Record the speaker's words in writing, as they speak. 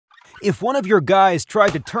If one of your guys tried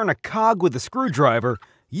to turn a cog with a screwdriver,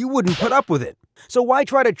 you wouldn't put up with it. So why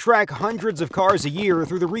try to track hundreds of cars a year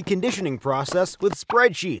through the reconditioning process with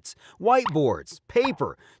spreadsheets, whiteboards,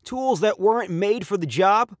 paper, tools that weren't made for the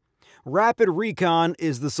job? RapidRecon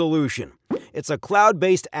is the solution. It's a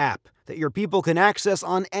cloud-based app that your people can access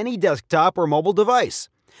on any desktop or mobile device.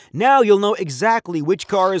 Now you'll know exactly which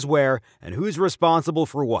car is where and who's responsible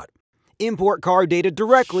for what. Import car data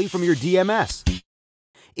directly from your DMS.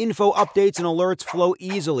 Info updates and alerts flow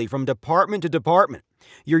easily from department to department.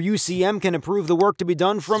 Your UCM can approve the work to be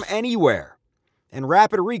done from anywhere. And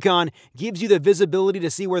RapidRecon gives you the visibility to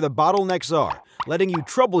see where the bottlenecks are, letting you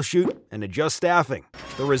troubleshoot and adjust staffing.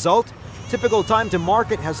 The result? Typical time to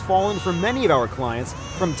market has fallen for many of our clients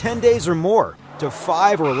from 10 days or more to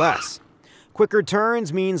 5 or less. Quicker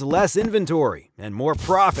turns means less inventory and more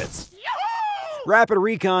profits.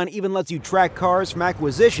 RapidRecon even lets you track cars from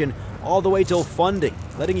acquisition all the way till funding,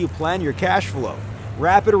 letting you plan your cash flow.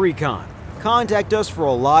 RapidRecon. Contact us for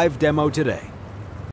a live demo today.